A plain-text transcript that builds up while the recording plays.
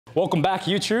Welcome back,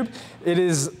 YouTube. It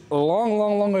is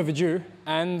long overdue,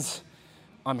 and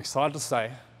I'm excited to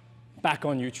say, back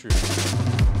on YouTube.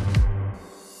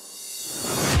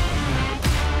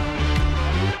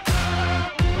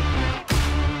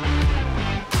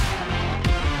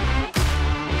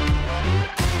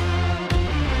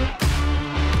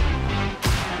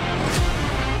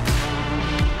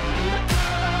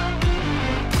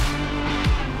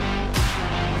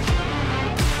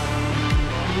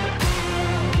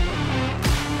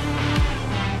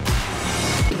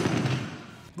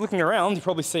 Looking around, you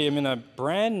probably see I'm in a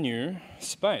brand new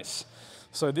space.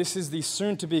 So this is the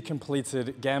soon-to-be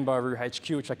completed Gambaru HQ,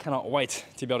 which I cannot wait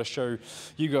to be able to show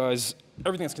you guys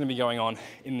everything that's going to be going on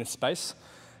in this space.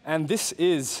 And this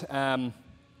is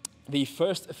the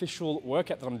first official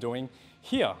workout that I'm doing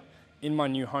here in my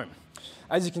new home.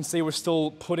 As you can see, we're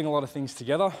still putting a lot of things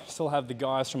together. Still have the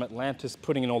guys from Atlantis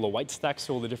putting in all the weight stacks,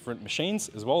 all the different machines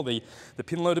as well, the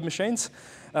pin-loaded machines.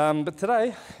 But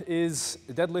today is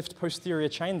deadlift posterior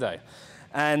chain day.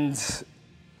 And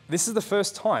this is the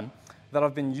first time that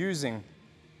I've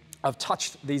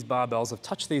touched these barbells, I've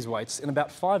touched these weights in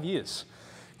about 5 years.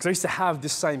 Because I used to have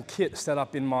this same kit set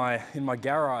up in my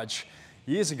garage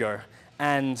years ago.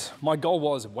 And my goal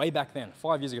was way back then,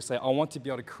 5 years ago, say I want to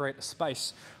be able to create a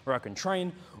space where I can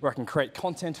train, where I can create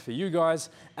content for you guys.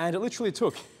 And it literally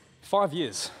took 5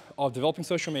 years of developing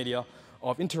social media,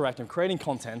 of interacting, creating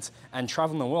content, and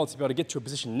traveling the world to be able to get to a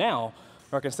position now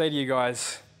where I can say to you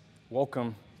guys,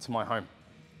 welcome to my home.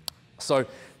 So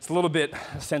it's a little bit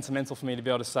sentimental for me to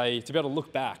be able to say, to be able to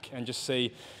look back and just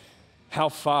see how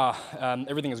far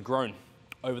everything has grown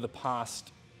over the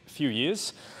past few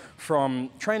years. From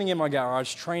training in my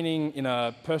garage, training in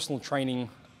a personal training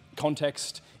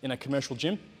context in a commercial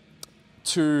gym,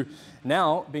 to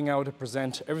now being able to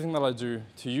present everything that I do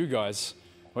to you guys,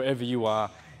 wherever you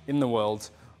are in the world,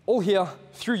 all here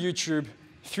through YouTube,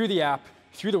 through the app,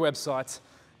 through the website.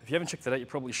 If you haven't checked it out, you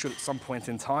probably should at some point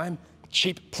in time.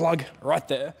 Cheap plug right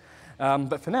there.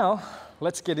 But for now,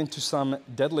 let's get into some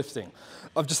deadlifting.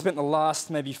 I've just spent the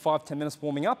last maybe 5-10 minutes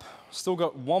warming up. Still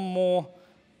got one more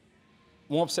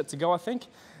warm-up set to go, I think,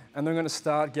 and then I'm going to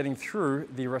start getting through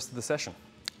the rest of the session.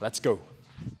 Let's go.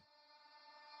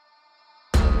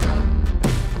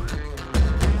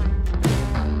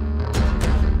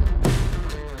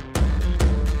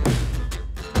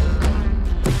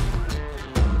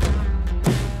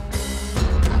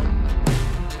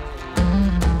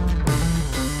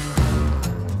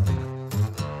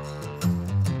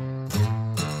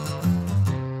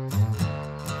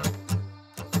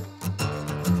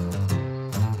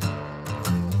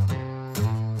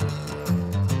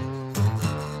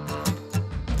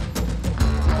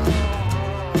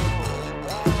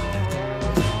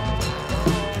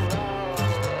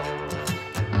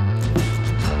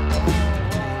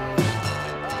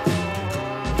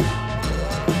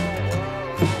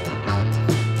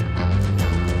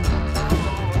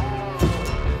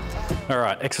 All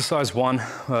right, exercise 1,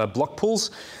 block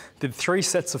pulls. Did 3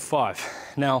 sets of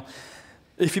 5. Now,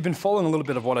 if you've been following a little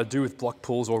bit of what I do with block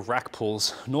pulls or rack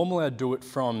pulls, normally I do it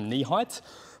from knee height,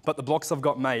 but the blocks I've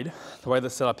got made, the way they're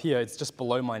set up here, it's just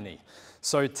below my knee.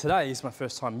 So today is my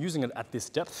first time using it at this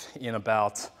depth in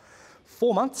about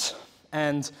 4 months,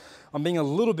 and I'm being a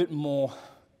little bit more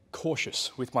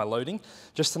cautious with my loading,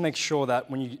 just to make sure that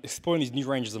when you explore these new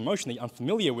ranges of motion that you're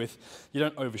unfamiliar with, you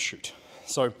don't overshoot.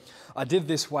 So I did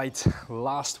this weight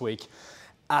last week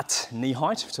at knee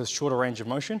height, so a shorter range of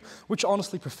motion, which I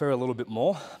honestly prefer a little bit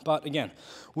more. But again,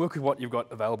 work with what you've got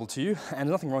available to you, and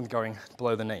nothing wrong with going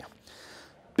below the knee.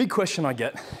 Big question I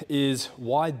get is,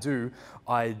 why do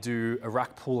I do a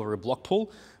rack pull or a block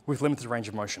pull with limited range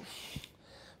of motion?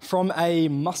 From a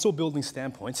muscle building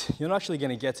standpoint, you're not actually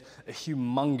going to get a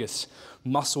humongous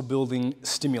muscle building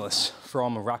stimulus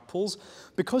from rack pulls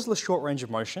because of the short range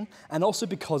of motion, and also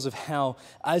because of how,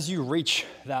 as you reach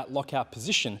that lockout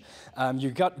position,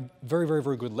 you've got very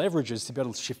good leverages to be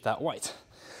able to shift that weight.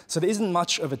 So there isn't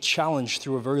much of a challenge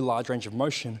through a very large range of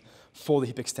motion for the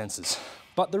hip extensors,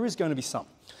 but there is going to be some.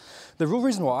 The real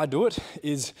reason why I do it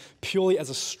is purely as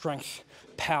a strength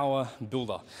power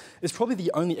builder. It's probably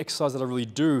the only exercise that I really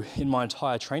do in my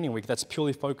entire training week that's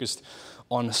purely focused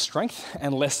on strength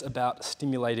and less about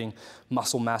stimulating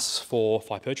muscle mass for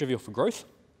hypertrophy or for growth,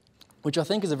 which I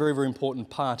think is a very important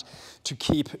part to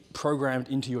keep programmed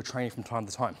into your training from time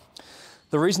to time.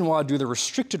 The reason why I do the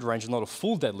restricted range and not a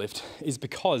full deadlift is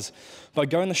because by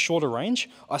going the shorter range,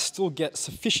 I still get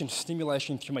sufficient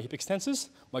stimulation through my hip extensors,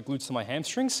 my glutes and my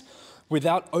hamstrings,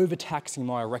 without overtaxing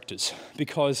my erectors.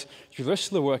 Because through the rest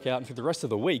of the workout and through the rest of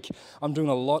the week, I'm doing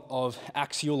a lot of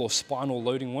axial or spinal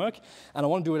loading work, and I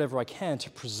want to do whatever I can to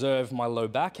preserve my low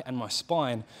back and my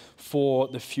spine for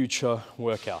the future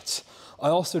workouts. I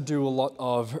also do a lot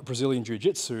of Brazilian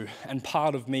Jiu-Jitsu, and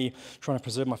part of me trying to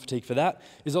preserve my fatigue for that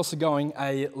is also going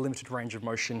a limited range of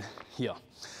motion here.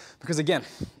 Because again,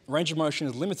 range of motion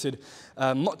is limited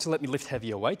not to let me lift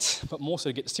heavier weights, but more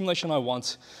so to get the stimulation I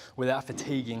want without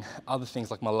fatiguing other things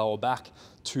like my lower back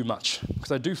too much.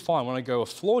 Because I do find when I go a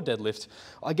floor deadlift,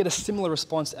 I get a similar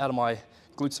response out of my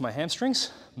glutes and my hamstrings,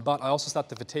 but I also start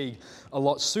to fatigue a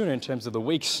lot sooner in terms of the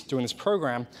weeks doing this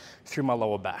program through my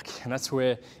lower back. And that's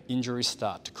where injuries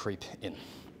start to creep in.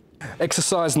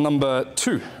 Exercise number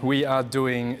 2, we are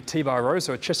doing T-bar row,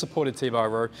 so a chest-supported T-bar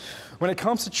row. When it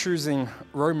comes to choosing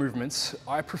row movements,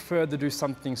 I prefer to do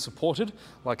something supported,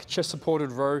 like a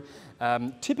chest-supported row.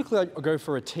 Typically, I go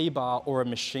for a T-bar or a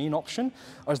machine option.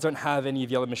 I just don't have any of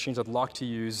the other machines I'd like to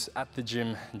use at the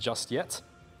gym just yet.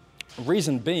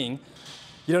 Reason being,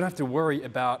 you don't have to worry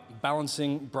about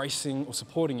balancing, bracing, or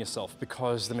supporting yourself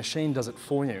because the machine does it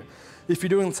for you. If you're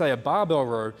doing, say, a barbell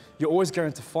row, you're always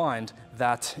going to find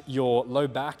that your low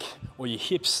back or your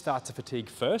hips start to fatigue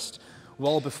first,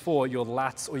 well before your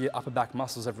lats or your upper back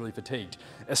muscles have really fatigued,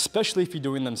 especially if you're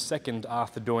doing them second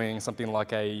after doing something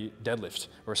like a deadlift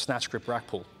or a snatch grip rack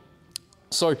pull.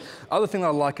 So, other thing I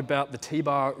like about the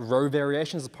T-bar row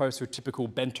variation as opposed to a typical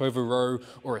bent over row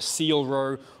or a seal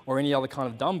row or any other kind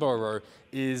of dumbbell row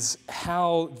is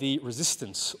how the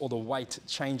resistance or the weight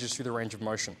changes through the range of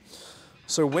motion.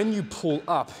 So when you pull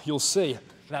up, you'll see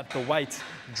that the weight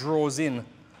draws in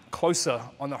closer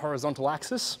on the horizontal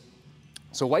axis.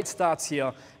 So weight starts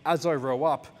here. As I row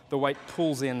up, the weight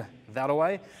pulls in that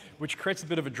way, which creates a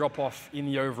bit of a drop off in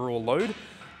the overall load.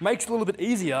 Makes it a little bit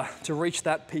easier to reach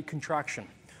that peak contraction.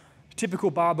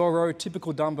 Typical barbell row,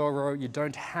 typical dumbbell row, you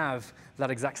don't have that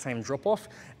exact same drop off,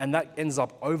 and that ends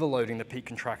up overloading the peak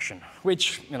contraction,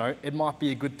 which, you know, it might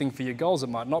be a good thing for your goals, it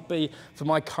might not be. For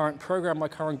my current program, my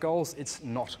current goals, it's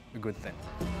not a good thing.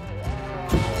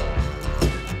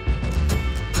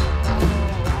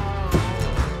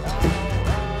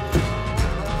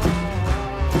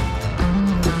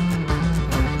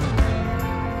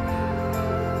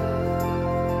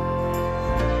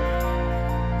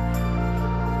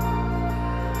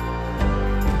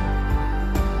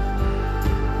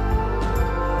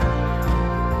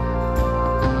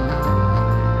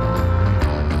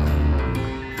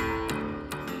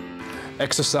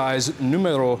 Exercise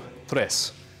número 3. I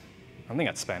think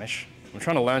that's Spanish. I'm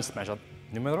trying to learn Spanish.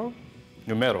 Número?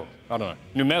 Numero. I don't know.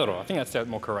 Numero. I think that's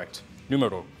more correct.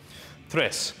 Número 3.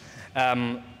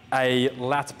 A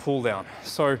lat pull down.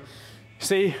 So,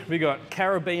 see, we got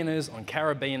carabiners on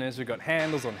carabiners. We got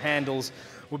handles on handles.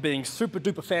 We're being super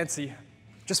duper fancy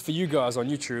just for you guys on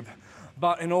YouTube.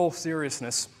 But in all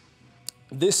seriousness,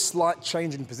 this slight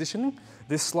change in positioning,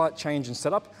 this slight change in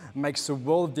setup makes a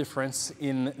world of difference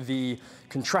in the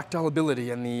contractile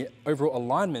ability and the overall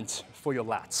alignment for your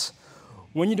lats.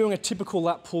 When you're doing a typical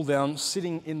lat pull down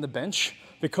sitting in the bench,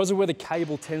 because of where the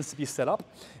cable tends to be set up,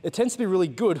 it tends to be really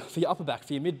good for your upper back,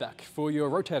 for your mid back, for your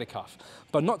rotator cuff,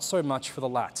 but not so much for the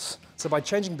lats. So by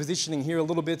changing positioning here a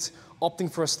little bit, opting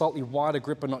for a slightly wider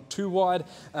grip but not too wide,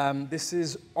 this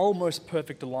is almost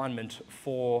perfect alignment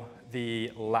for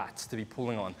the lats to be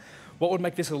pulling on. What would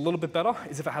make this a little bit better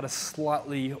is if it had a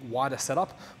slightly wider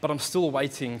setup, but I'm still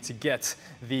waiting to get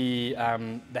the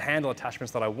handle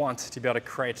attachments that I want to be able to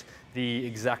create the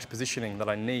exact positioning that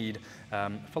I need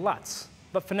for lats.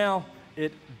 But for now,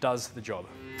 it does the job.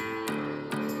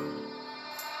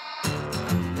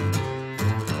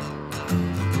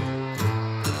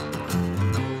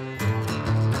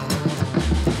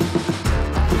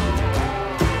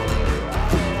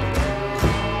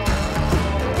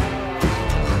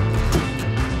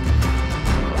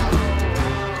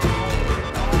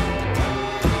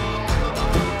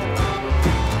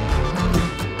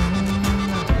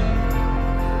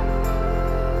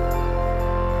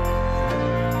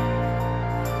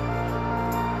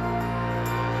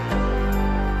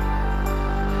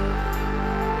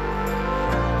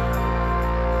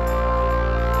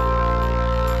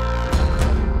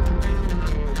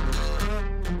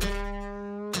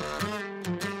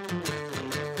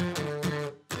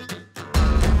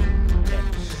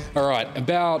 All right,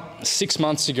 about 6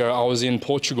 months ago, I was in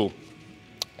Portugal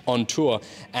on tour,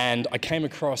 and I came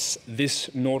across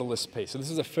this Nautilus piece. So this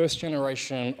is a first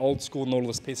generation, old school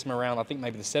Nautilus piece from around, I think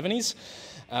maybe the 70s.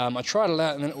 I tried it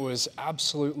out and it was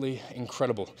absolutely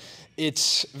incredible.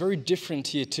 It's very different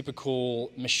to your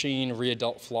typical machine rear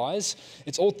delt flies.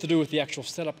 It's all to do with the actual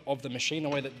setup of the machine, the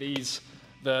way that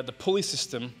the pulley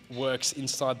system works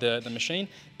inside the machine.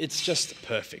 It's just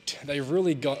perfect. They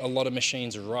really got a lot of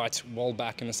machines right well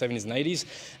back in the 70s and 80s,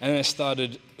 and then they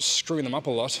started screwing them up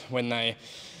a lot when they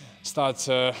started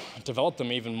to develop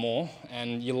them even more,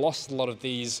 and you lost a lot of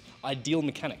these ideal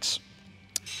mechanics.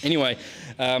 Anyway,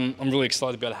 I'm really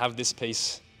excited to be able to have this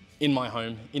piece in my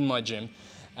home, in my gym,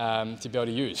 to be able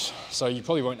to use. So you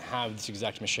probably won't have this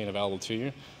exact machine available to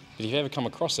you, but if you ever come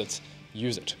across it,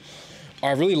 use it.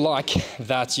 I really like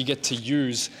that you get to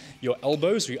use your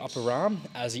elbows or your upper arm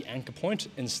as the anchor point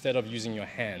instead of using your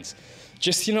hands.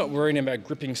 Just so you're not worrying about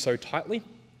gripping so tightly.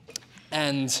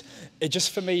 And it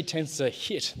just, for me, tends to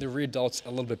hit the rear delts a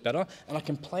little bit better, and I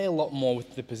can play a lot more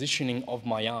with the positioning of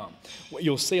my arm. What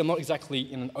you'll see, I'm not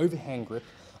exactly in an overhand grip,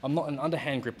 I'm not an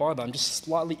underhand grip either, I'm just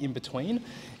slightly in between,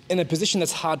 in a position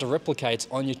that's hard to replicate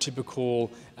on your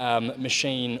typical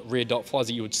machine rear delt flies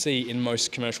that you would see in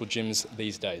most commercial gyms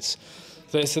these days.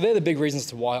 So they're the big reasons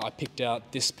to why I picked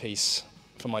out this piece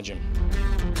for my gym.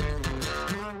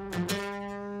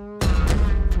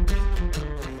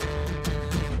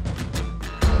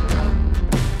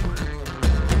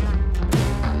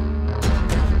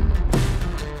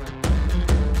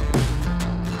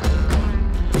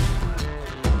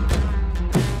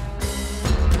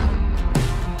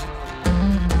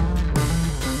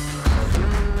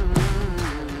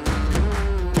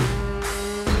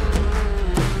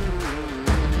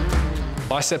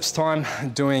 Biceps time,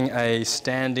 doing a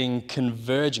standing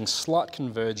converging, slight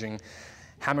converging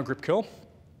hammer grip curl.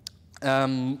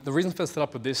 The reason for the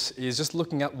setup with this is just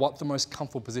looking at what the most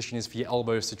comfortable position is for your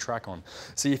elbows to track on.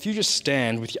 So if you just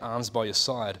stand with your arms by your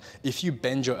side, if you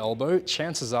bend your elbow,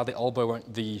 chances are the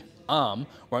arm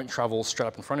won't travel straight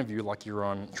up in front of you like you're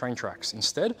on train tracks.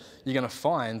 Instead, you're going to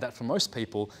find that for most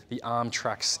people, the arm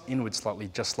tracks inward slightly,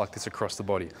 just like this across the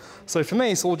body. So for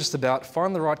me, it's all just about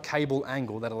finding the right cable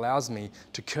angle that allows me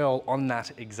to curl on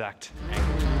that exact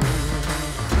angle.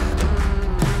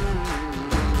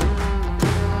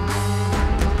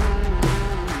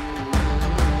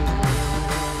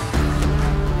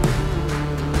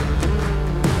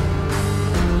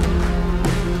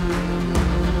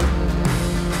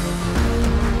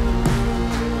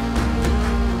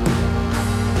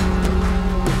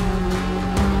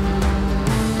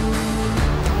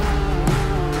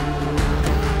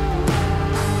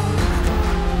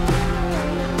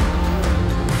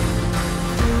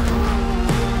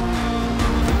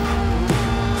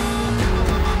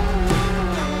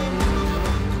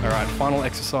 Final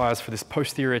exercise for this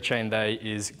posterior chain day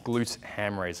is glute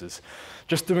ham raises.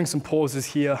 Just doing some pauses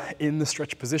here in the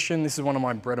stretch position. This is one of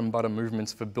my bread and butter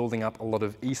movements for building up a lot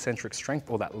of eccentric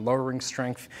strength, or that lowering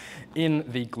strength in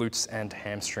the glutes and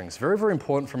hamstrings. Very, very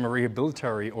important from a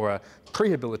rehabilitatory or a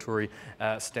prehabilitatory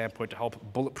standpoint to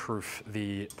help bulletproof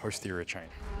the posterior chain.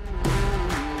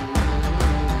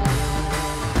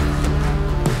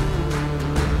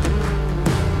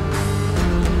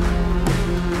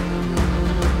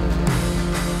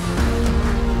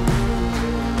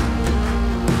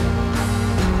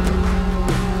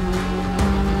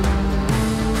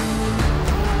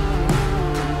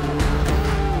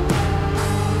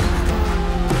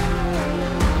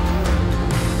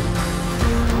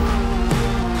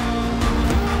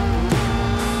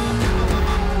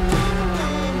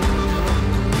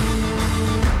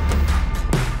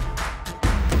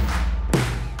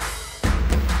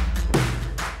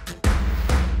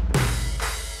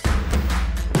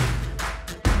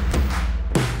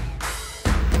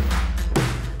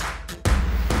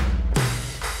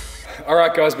 All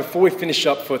right, guys, before we finish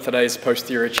up for today's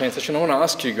posterior chain session, I want to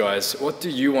ask you guys, what do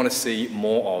you want to see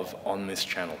more of on this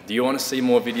channel? Do you want to see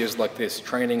more videos like this,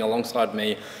 training alongside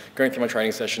me, going through my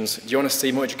training sessions? Do you want to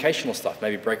see more educational stuff,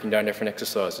 maybe breaking down different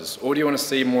exercises? Or do you want to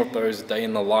see more of those day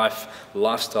in the life,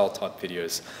 lifestyle type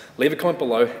videos? Leave a comment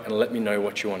below and let me know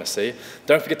what you want to see.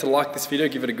 Don't forget to like this video,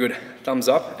 give it a good thumbs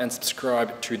up, and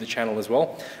subscribe to the channel as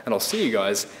well. And I'll see you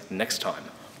guys next time.